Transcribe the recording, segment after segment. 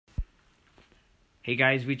Hey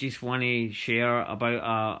guys, we just want to share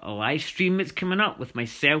about a live stream that's coming up with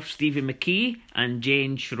myself, Stephen McKee, and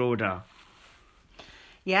Jane Schroeder.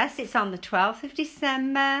 Yes, it's on the 12th of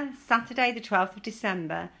December, Saturday the 12th of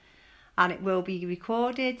December, and it will be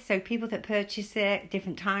recorded, so people that purchase it,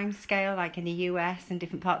 different time scale, like in the US and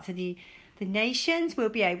different parts of the nations, will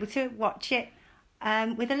be able to watch it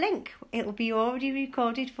with a link. It will be already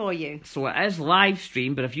recorded for you. So it is live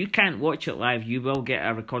stream, but if you can't watch it live, you will get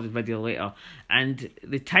a recorded video later. And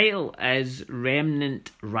the title is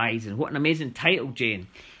Remnant Rising. What an amazing title, Jane.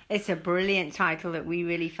 It's a brilliant title that we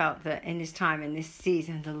really felt that in this time, in this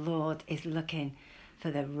season, the Lord is looking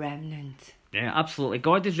for the remnant. Yeah, absolutely.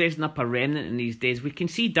 God is raising up a remnant in these days. We can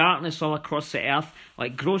see darkness all across the earth,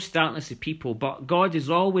 like gross darkness of people, but God has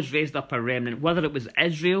always raised up a remnant, whether it was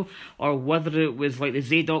Israel or whether it was like the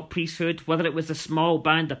Zadok priesthood, whether it was a small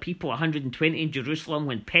band of people, 120 in Jerusalem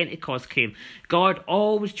when Pentecost came. God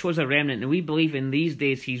always chose a remnant, and we believe in these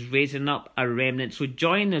days He's raising up a remnant. So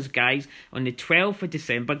join us, guys, on the 12th of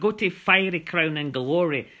December. Go to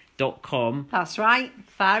fierycrownandglory.com. That's right,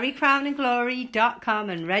 fierycrownandglory.com,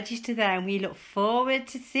 and register there, and we look forward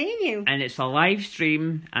to seeing you. And it's a live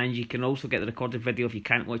stream, and you can also get the recorded video if you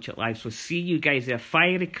can't watch it live. So see you guys there,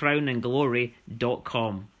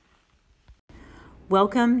 fierycrownandglory.com.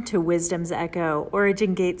 Welcome to Wisdom's Echo,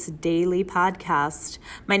 Origin Gate's daily podcast.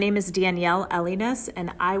 My name is Danielle Elliness,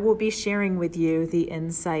 and I will be sharing with you the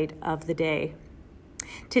insight of the day.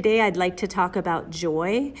 Today, I'd like to talk about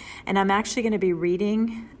joy, and I'm actually going to be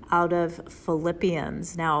reading out of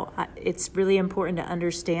Philippians. Now, it's really important to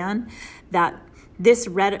understand that this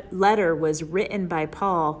letter was written by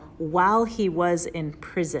Paul while he was in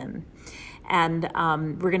prison. And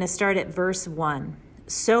we're going to start at verse 1.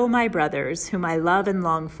 So, my brothers, whom I love and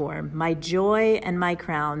long for, my joy and my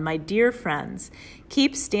crown, my dear friends,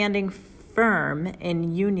 keep standing firm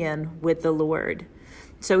in union with the Lord.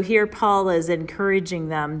 So here Paul is encouraging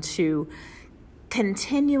them to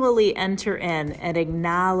continually enter in and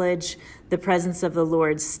acknowledge the presence of the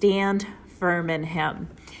Lord. Stand firm in Him.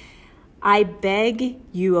 I beg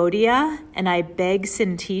Euodia and I beg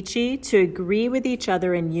Syntyche to agree with each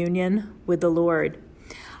other in union with the Lord.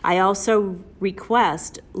 I also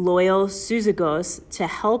request loyal Syzygus to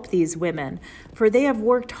help these women, for they have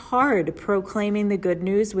worked hard proclaiming the good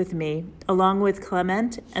news with me, along with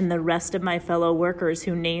Clement and the rest of my fellow workers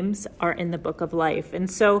whose names are in the book of life. And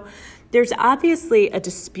so there's obviously a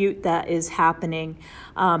dispute that is happening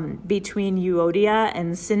between Euodia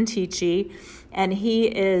and Syntyche, and he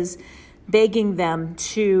is begging them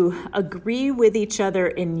to agree with each other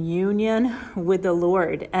in union with the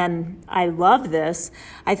Lord. And I love this.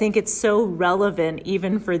 I think it's so relevant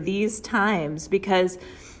even for these times, because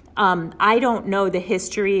I don't know the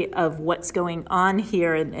history of what's going on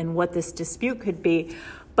here and what this dispute could be.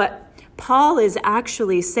 But Paul is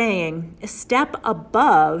actually saying, step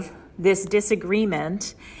above this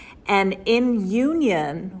disagreement and in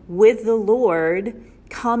union with the Lord,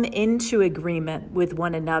 come into agreement with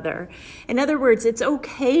one another. In other words, it's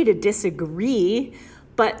okay to disagree,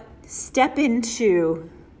 but step into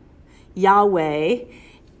Yahweh,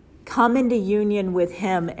 come into union with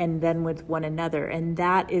Him and then with one another. And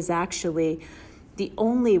that is actually the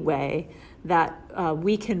only way that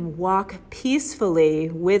we can walk peacefully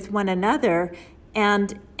with one another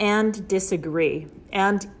and disagree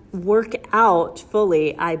and work out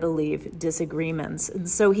fully, I believe, disagreements. And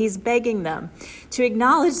so he's begging them to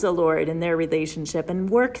acknowledge the Lord in their relationship and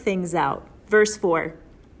work things out. Verse 4,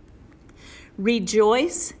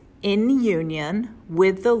 rejoice in union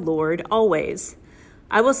with the Lord always.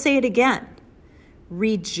 I will say it again,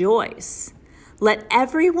 rejoice. Let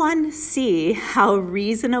everyone see how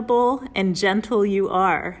reasonable and gentle you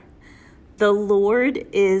are. The Lord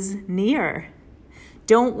is near.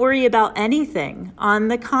 Don't worry about anything. On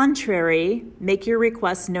the contrary, make your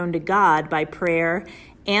requests known to God by prayer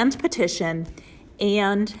and petition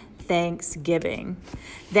and thanksgiving.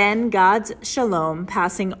 Then God's shalom,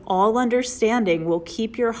 passing all understanding, will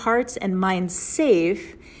keep your hearts and minds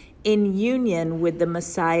safe in union with the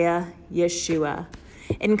Messiah, Yeshua.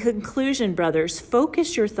 In conclusion, brothers,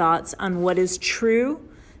 focus your thoughts on what is true,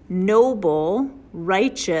 noble,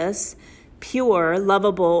 righteous, pure,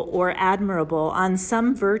 lovable, or admirable, on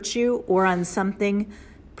some virtue or on something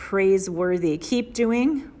praiseworthy. Keep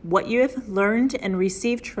doing what you have learned and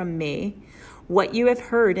received from me, what you have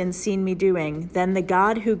heard and seen me doing. Then the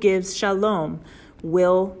God who gives shalom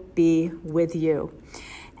will be with you.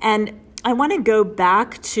 And I want to go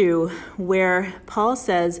back to where Paul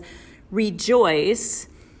says, rejoice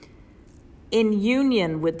in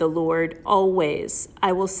union with the Lord always.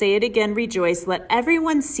 I will say it again, rejoice. Let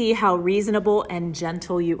everyone see how reasonable and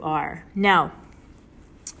gentle you are. Now,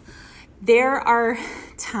 There are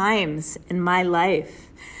times in my life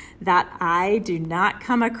that I do not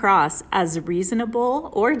come across as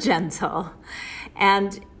reasonable or gentle.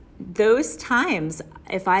 And those times,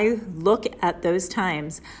 if I look at those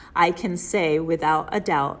times, I can say without a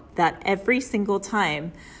doubt that every single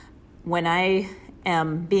time when I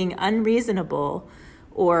am being unreasonable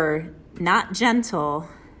or not gentle,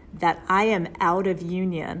 that I am out of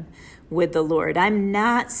union with the Lord. I'm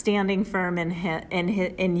not standing firm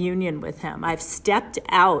in union with him. I've stepped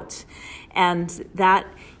out, and that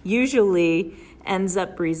usually ends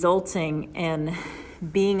up resulting in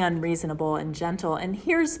being unreasonable and gentle. And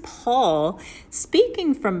here's Paul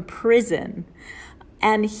speaking from prison,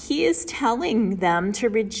 and he is telling them to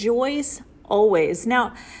rejoice always.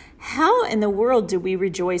 Now, how in the world do we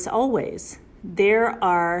rejoice always? There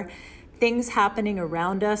are things happening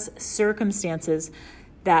around us, circumstances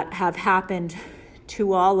that have happened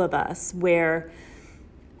to all of us where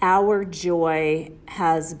our joy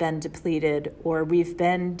has been depleted or we've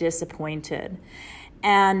been disappointed.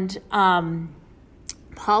 And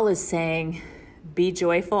Paul is saying, be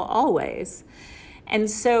joyful always. And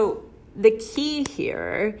so the key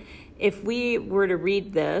here, if we were to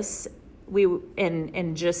read this,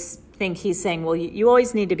 and just think he's saying, well, you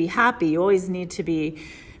always need to be happy. You always need to be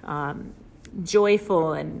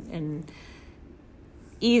joyful and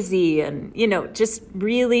easy and, just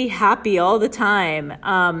really happy all the time.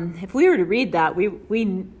 If we were to read that,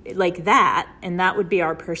 we like that, and that would be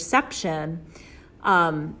our perception,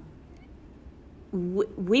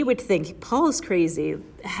 we would think, Paul's crazy.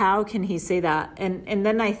 How can he say that? And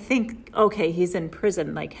then I think, okay, he's in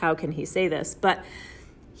prison. Like, how can he say this? But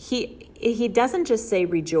he doesn't just say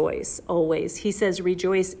rejoice always. He says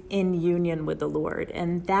rejoice in union with the Lord.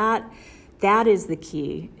 And that is the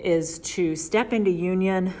key, is to step into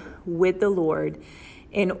union with the Lord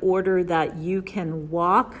in order that you can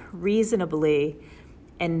walk reasonably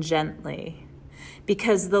and gently,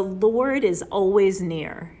 because the Lord is always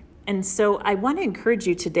near. And so I want to encourage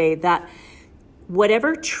you today that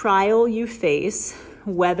whatever trial you face,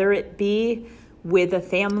 whether it be with a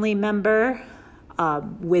family member,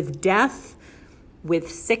 with death, with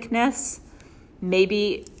sickness,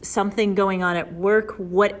 maybe something going on at work,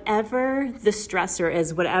 whatever the stressor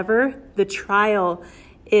is, whatever the trial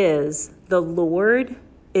is, the Lord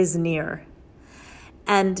is near.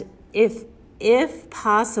 And if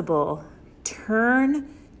possible, turn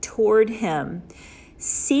toward him.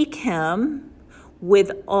 Seek him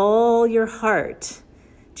with all your heart.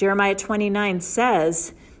 Jeremiah 29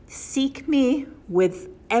 says, seek me with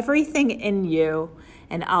everything in you,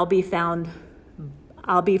 and I'll be found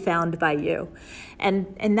by you.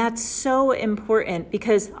 And that's so important,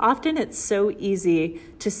 because often it's so easy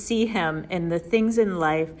to see him in the things in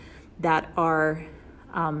life that are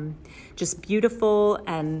just beautiful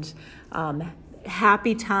and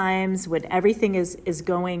happy times when everything is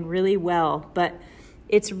going really well. But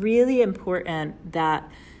it's really important that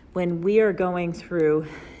when we are going through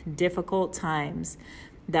difficult times,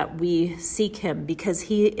 that we seek him, because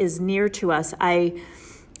he is near to us. I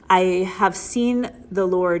have seen the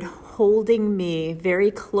Lord holding me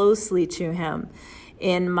very closely to him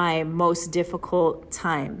in my most difficult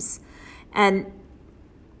times. And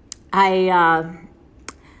I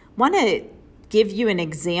want to give you an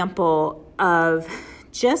example of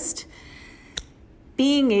just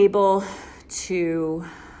being able to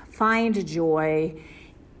find joy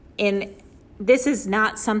in. This is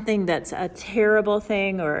not something that's a terrible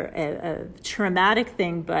thing or a traumatic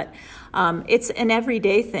thing, but it's an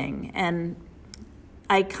everyday thing. And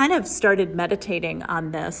I kind of started meditating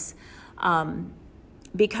on this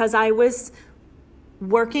because I was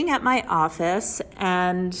working at my office,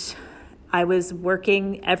 and I was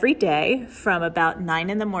working every day from about 9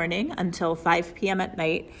 a.m. until 5 p.m. at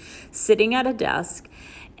night, sitting at a desk.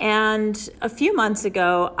 And a few months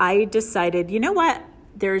ago, I decided, you know what?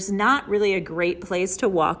 There's not really a great place to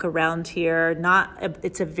walk around here.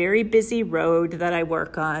 It's a very busy road that I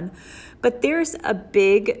work on, but there's a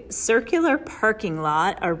big circular parking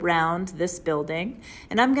lot around this building,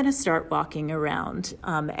 and I'm going to start walking around.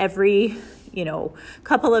 Every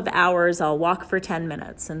couple of hours, I'll walk for 10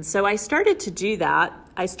 minutes. And so I started to do that.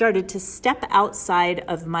 I started to step outside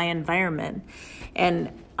of my environment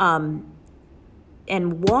and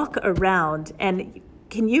walk around. And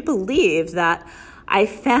can you believe that I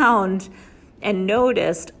found and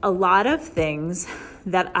noticed a lot of things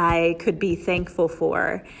that I could be thankful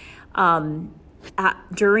for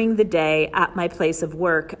during the day at my place of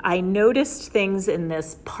work? I noticed things in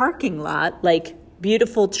this parking lot, like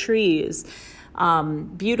beautiful trees,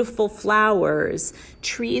 beautiful flowers,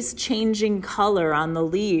 trees changing color on the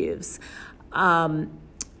leaves,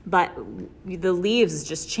 but the leaves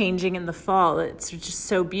just changing in the fall. It's just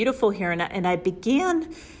so beautiful here. And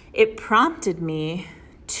it prompted me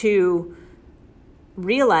to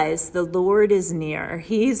realize the Lord is near.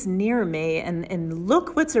 He's near me. And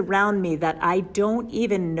look what's around me that I don't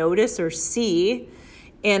even notice or see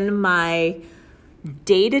in my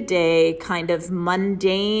day-to-day kind of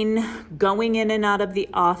mundane, going in and out of the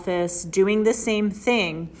office, doing the same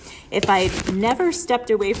thing. If I never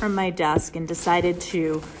stepped away from my desk and decided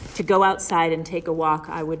to go outside and take a walk,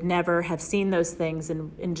 I would never have seen those things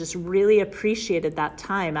and just really appreciated that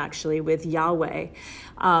time actually with Yahweh.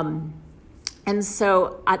 And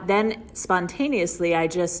so then spontaneously, I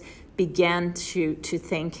just began to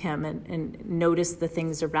thank him and notice the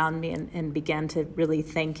things around me and began to really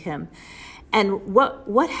thank him. And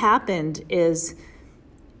what happened is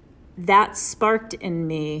that sparked in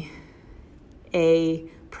me a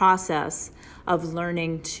process of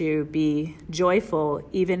learning to be joyful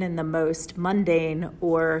even in the most mundane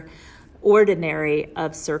or ordinary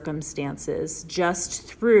of circumstances, just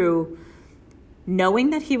through knowing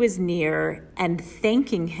that he was near and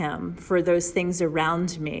thanking him for those things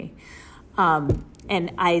around me.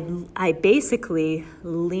 And I basically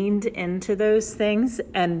leaned into those things,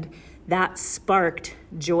 and that sparked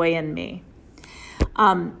joy in me.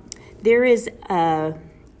 There is a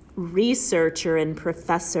researcher and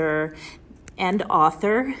professor and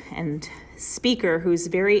author and speaker who's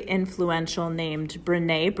very influential named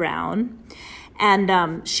Brené Brown.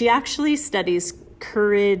 And she actually studies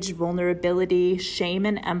courage, vulnerability, shame,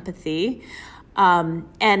 and empathy.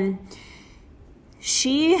 And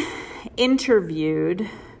she interviewed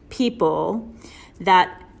people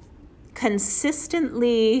that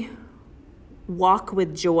consistently walk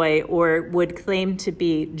with joy or would claim to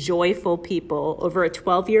be joyful people over a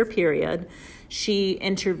 12-year period. She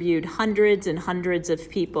interviewed hundreds and hundreds of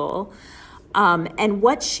people. And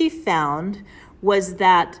what she found was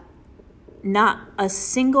that not a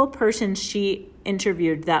single person she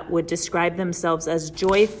interviewed that would describe themselves as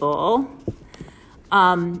joyful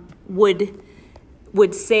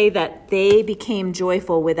would say that they became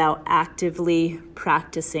joyful without actively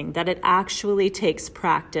practicing, that it actually takes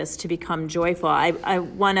practice to become joyful. I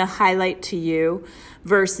want to highlight to you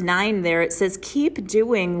verse 9 there. It says, "Keep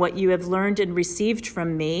doing what you have learned and received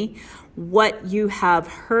from me, what you have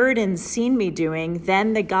heard and seen me doing,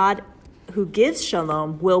 then the God who gives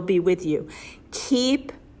shalom will be with you."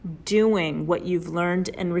 Keep doing what you've learned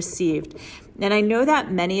and received. And I know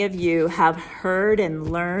that many of you have heard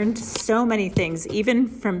and learned so many things, even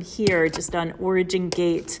from here, just on Origin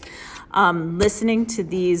Gate, listening to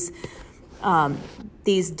these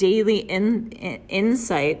daily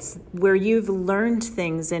insights where you've learned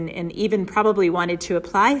things and even probably wanted to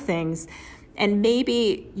apply things. And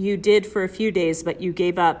maybe you did for a few days, but you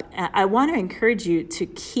gave up. I want to encourage you to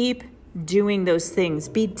keep doing those things.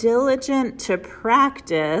 Be diligent to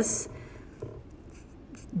practice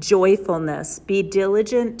joyfulness. Be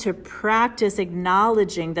diligent to practice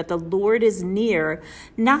acknowledging that the Lord is near,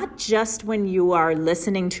 not just when you are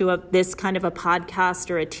listening to this kind of a podcast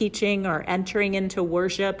or a teaching or entering into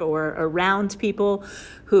worship or around people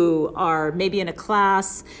who are maybe in a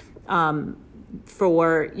class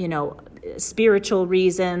for, spiritual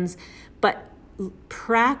reasons, but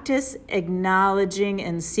practice acknowledging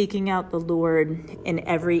and seeking out the Lord in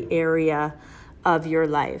every area of your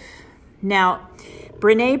life. Now,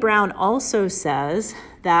 Brené Brown also says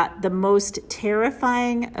that the most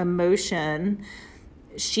terrifying emotion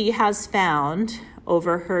she has found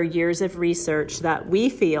over her years of research that we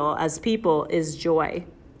feel as people is joy.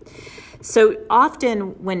 So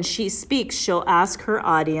often when she speaks, she'll ask her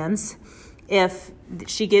audience, if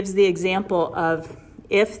she gives the example of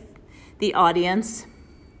if the audience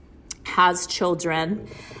has children,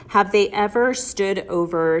 have they ever stood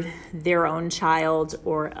over their own child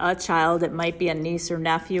or a child, it might be a niece or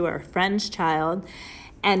nephew or a friend's child,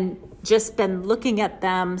 and just been looking at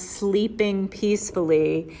them sleeping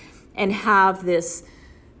peacefully and have this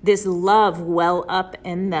love well up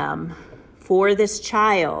in them for this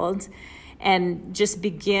child and just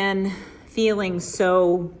begin feeling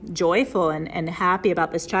so joyful and happy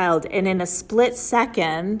about this child. And in a split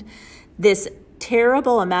second, this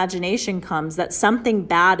terrible imagination comes that something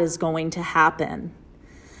bad is going to happen.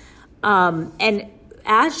 And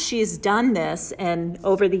as she's done this and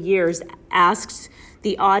over the years asked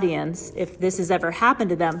the audience if this has ever happened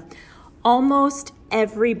to them, almost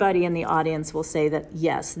everybody in the audience will say that,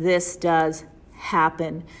 yes, this does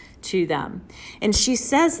happen to them. And she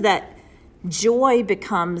says that joy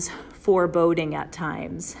becomes foreboding at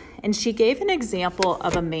times. And she gave an example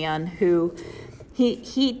of a man who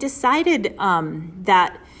he decided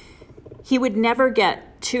that he would never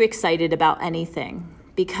get too excited about anything,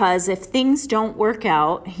 because if things don't work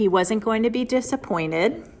out, he wasn't going to be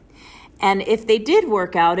disappointed. And if they did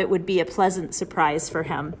work out, it would be a pleasant surprise for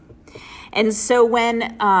him. And so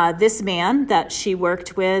when this man that she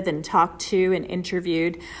worked with and talked to and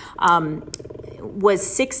interviewed was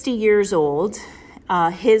 60 years old,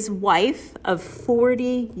 his wife of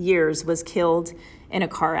 40 years was killed in a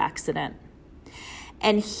car accident.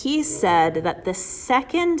 And he said that the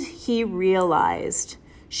second he realized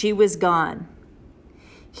she was gone,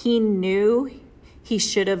 he knew he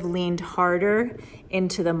should have leaned harder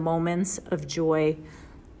into the moments of joy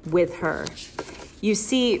with her. You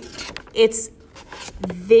see, it's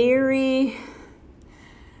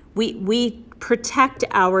we protect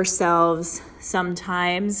ourselves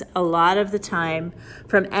sometimes, a lot of the time,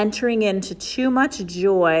 from entering into too much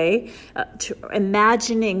joy,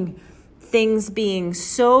 imagining things being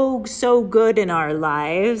so good in our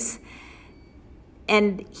lives.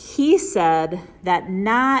 And he said that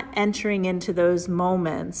not entering into those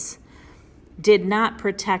moments did not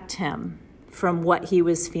protect him from what he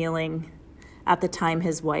was feeling at the time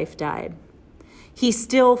his wife died. He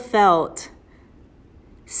still felt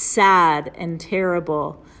sad and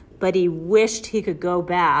terrible, but he wished he could go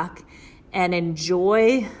back and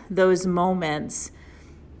enjoy those moments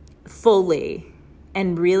fully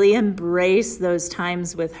and really embrace those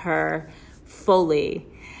times with her fully.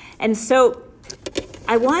 And so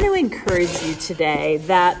I want to encourage you today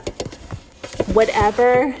that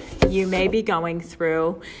whatever you may be going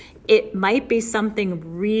through, it might be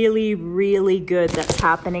something really, really good that's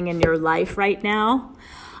happening in your life right now.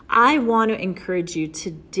 I want to encourage you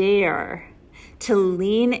to dare to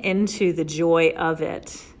lean into the joy of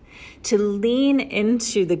it, to lean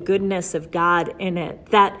into the goodness of God in it,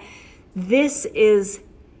 that this is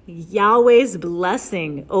Yahweh's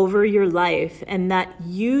blessing over your life, and that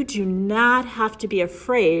you do not have to be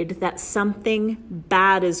afraid that something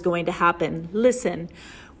bad is going to happen. Listen,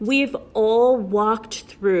 we've all walked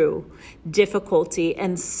through difficulty,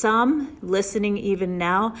 and some listening even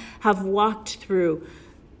now have walked through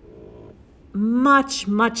much,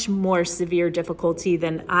 much more severe difficulty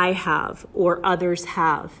than I have or others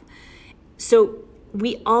have. So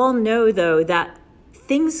we all know, though, that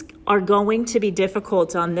things are going to be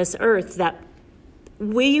difficult on this earth, that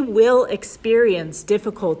we will experience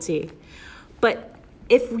difficulty. But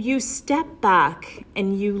if you step back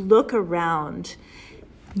and you look around,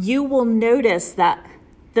 you will notice that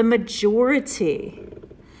the majority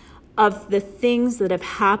of the things that have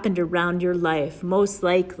happened around your life most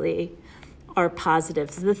likely are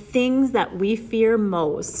positives. The things that we fear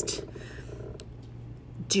most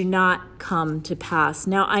do not come to pass.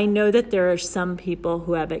 Now, I know that there are some people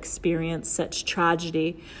who have experienced such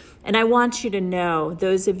tragedy, and I want you to know,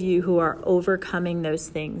 those of you who are overcoming those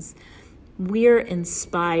things, we're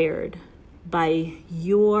inspired by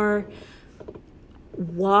your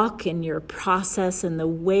walk and your process and the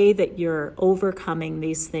way that you're overcoming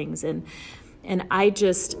these things. And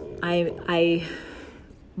I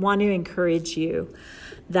want to encourage you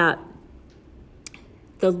that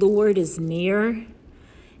the Lord is near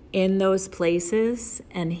in those places,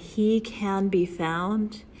 and he can be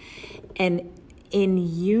found. And in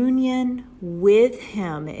union with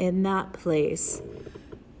him in that place,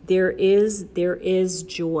 there is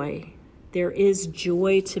joy. There is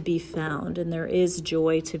joy to be found, and there is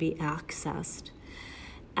joy to be accessed.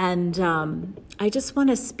 And I just want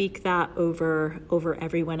to speak that over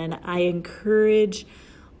everyone. And I encourage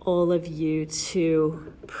all of you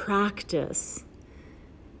to practice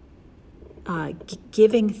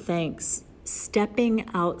giving thanks, stepping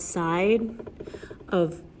outside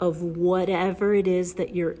of whatever it is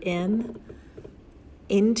that you're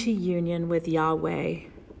into union with Yahweh,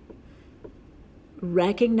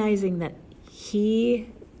 recognizing that he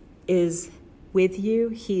is with you,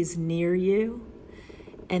 he's near you,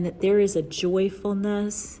 and that there is a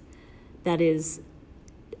joyfulness that is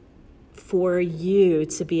for you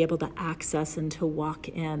to be able to access and to walk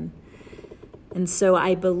in. And so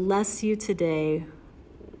I bless you today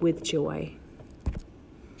with joy.